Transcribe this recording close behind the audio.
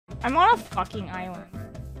I'm on a fucking island.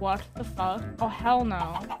 What the fuck? Oh, hell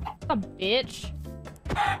no. A bitch.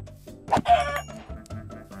 Oh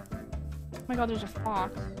my god, there's a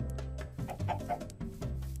fox.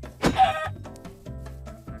 Oh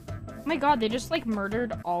my god, they just like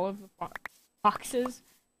murdered all of the foxes.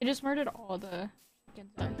 They just murdered all the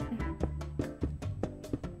chickens out here.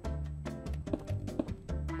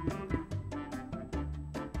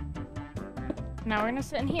 Now we're gonna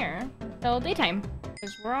sit in here till daytime.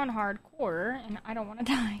 Because we're on hardcore and I don't want to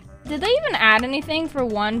die. Did they even add anything for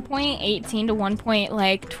 1.18 to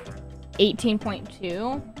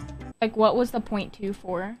 1.18.2? Like, what was the 0.2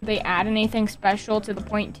 for? Did they add anything special to the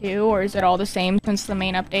 0.2, or is it all the same since the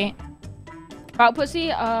main update? About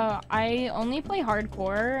pussy, I only play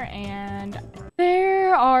hardcore, and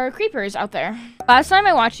there are creepers out there. Last time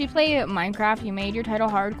I watched you play Minecraft, you made your title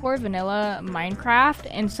hardcore vanilla Minecraft,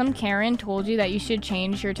 and some Karen told you that you should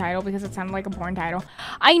change your title because it sounded like a porn title.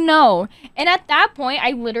 I know, and at that point,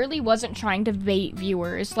 I literally wasn't trying to bait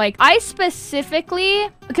viewers. Like, I specifically,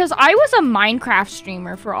 because I was a Minecraft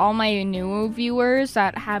streamer for all my new viewers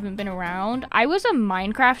that haven't been around. I was a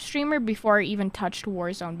Minecraft streamer before I even touched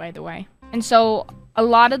Warzone, by the way. And so, a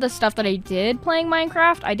lot of the stuff that I did playing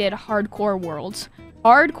Minecraft, I did hardcore worlds.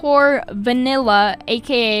 Hardcore vanilla,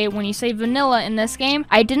 aka when you say vanilla in this game,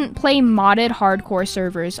 I didn't play modded hardcore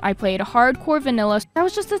servers. I played hardcore vanilla. That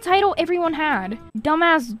was just the title everyone had.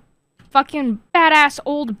 Dumbass fucking badass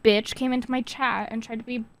old bitch came into my chat and tried to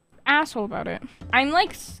be asshole about it. I'm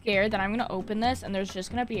like scared that I'm gonna open this and there's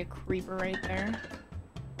just gonna be a creeper right there.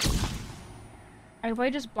 I hope I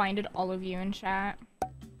just blinded all of you in chat.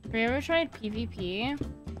 Have you ever tried PvP?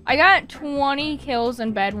 I got 20 kills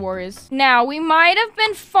in Bed Wars. Now, we might have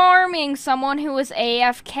been farming someone who was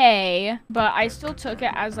AFK, but I still took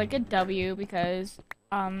it as like a W because,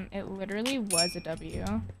 it literally was a W.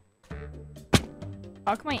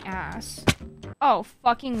 Fuck my ass. Oh,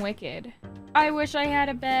 fucking wicked. I wish I had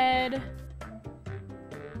a bed.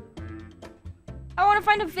 I want to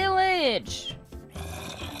find a village.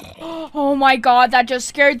 Oh my god, that just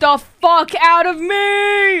scared the fuck out of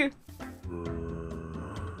me!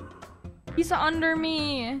 He's under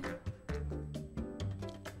me.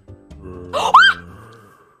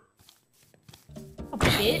 A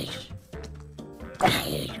bitch.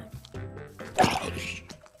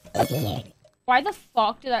 Why the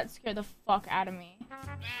fuck did that scare the fuck out of me?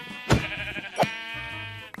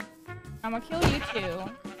 I'm gonna kill you too.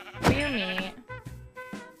 For your meat.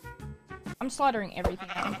 I'm slaughtering everything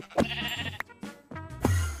else.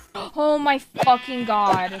 Oh my fucking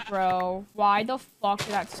god, bro. Why the fuck did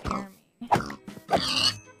that scare me?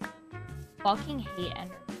 Fucking hate Endermen.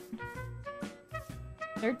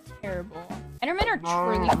 They're terrible. Endermen are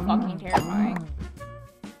truly fucking terrifying.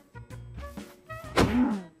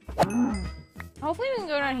 Hopefully we can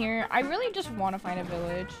go down here. I really just want to find a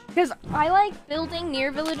village. Because I like building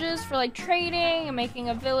near villages for like trading and making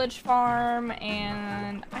a village farm.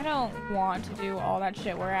 And I don't want to do all that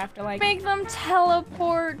shit where I have to like make them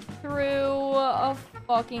teleport through a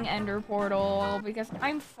fucking ender portal. Because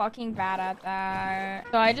I'm fucking bad at that.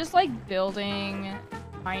 So I just like building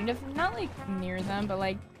kind of, not like near them, but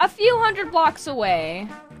like a few hundred blocks away.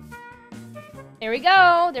 There we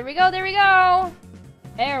go. There we go. There we go.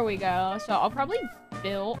 There we go. So I'll probably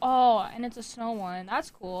build. Oh, and it's a snow one.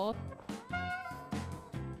 That's cool.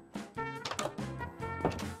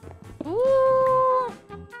 Ooh.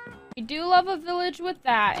 We do love a village with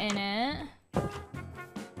that in it.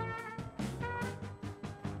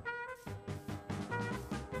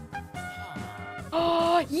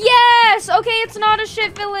 Oh, yes! Okay, it's not a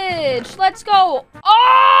shit village. Let's go.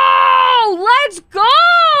 Oh, let's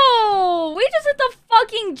go! We just hit the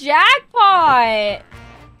fucking jackpot.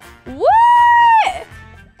 What?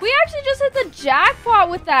 We actually just hit the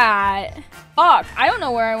jackpot with that. Fuck, I don't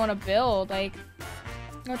know where I want to build. Like,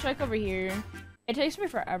 go check over here. It takes me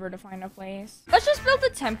forever to find a place. Let's just build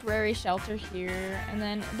a temporary shelter here. And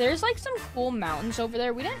then there's like some cool mountains over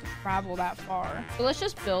there. We didn't travel that far. So let's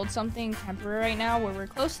just build something temporary right now where we're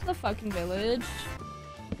close to the fucking village.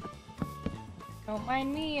 Don't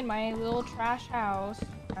mind me and my little trash house.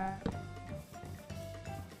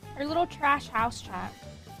 Our little trash house chat.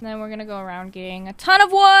 And then we're gonna go around getting a ton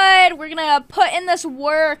of wood. We're gonna put in this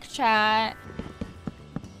work, chat.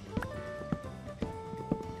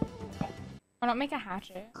 Why not make a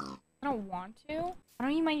hatchet? I don't want to. I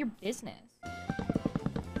don't even mind your business.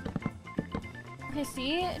 Okay,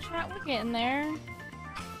 see? Chat, we're getting there.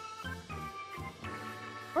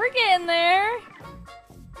 We're getting there.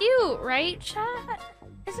 Cute, right, chat?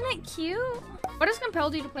 Isn't it cute? What has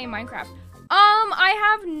compelled you to play Minecraft? I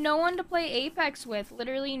have no one to play Apex with.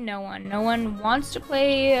 Literally no one. No one wants to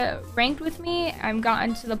play ranked with me. I've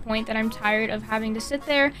gotten to the point that I'm tired of having to sit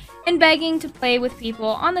there and begging to play with people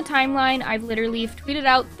on the timeline. I've literally tweeted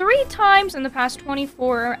out 3 times in the past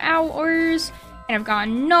 24 hours, and I've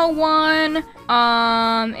gotten no one.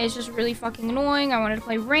 It's just really fucking annoying. I wanted to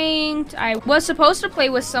play ranked. I was supposed to play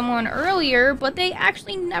with someone earlier, but they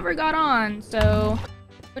actually never got on. So,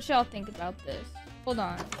 what y'all think about this? Hold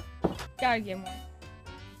on. Gotta get more.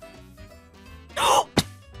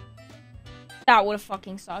 That would've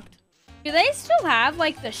fucking sucked. Do they still have,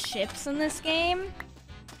 like, the ships in this game?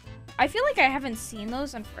 I feel like I haven't seen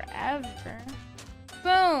those in forever.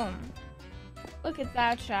 Boom. Look at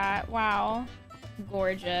that, chat. Wow.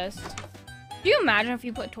 Gorgeous. Do you imagine if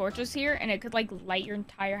you put torches here and it could, like, light your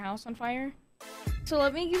entire house on fire? So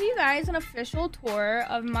let me give you guys an official tour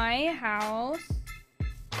of my house.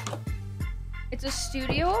 It's a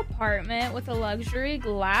studio apartment with a luxury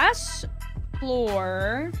glass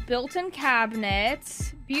floor, built-in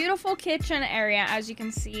cabinets, beautiful kitchen area, as you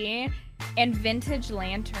can see, and vintage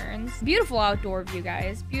lanterns. Beautiful outdoor view,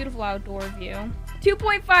 guys. Beautiful outdoor view.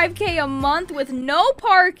 2.5K a month with no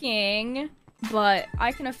parking, but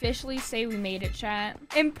I can officially say we made it, chat.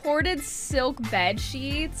 Imported silk bed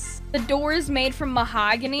sheets. The door is made from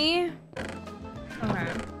mahogany. Okay.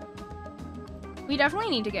 We definitely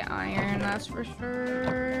need to get iron, that's for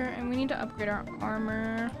sure. And we need to upgrade our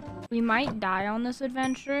armor. We might die on this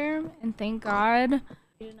adventure, and thank God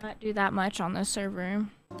we did not do that much on this server.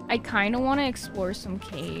 I kind of want to explore some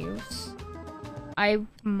caves. I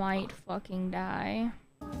might fucking die.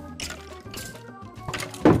 What's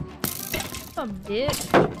up,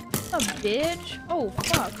 bitch? What's up, bitch? Oh,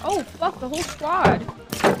 fuck. Oh, fuck, the whole squad.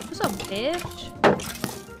 What's up, bitch?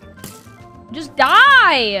 Just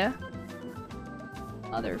die!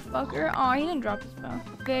 Motherfucker. Aw, he didn't drop his bow.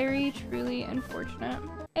 Very, truly unfortunate.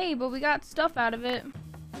 Hey, but we got stuff out of it.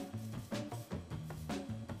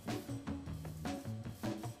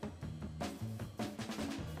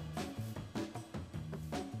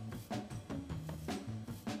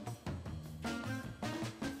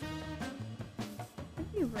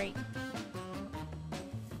 That'd be right.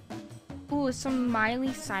 Ooh, some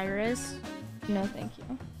Miley Cyrus. No, thank you.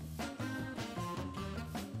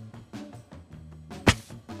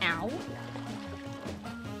 Ow.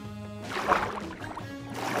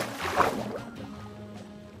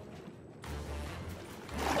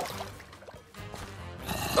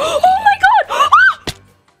 Oh my god!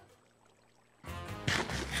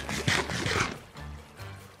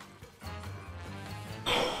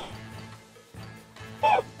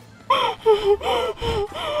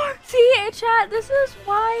 See, chat, this is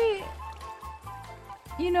why,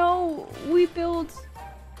 you know, we build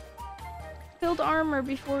armor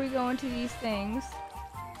before we go into these things.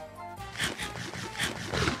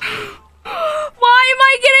 Why am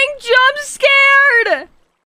I getting jump scared?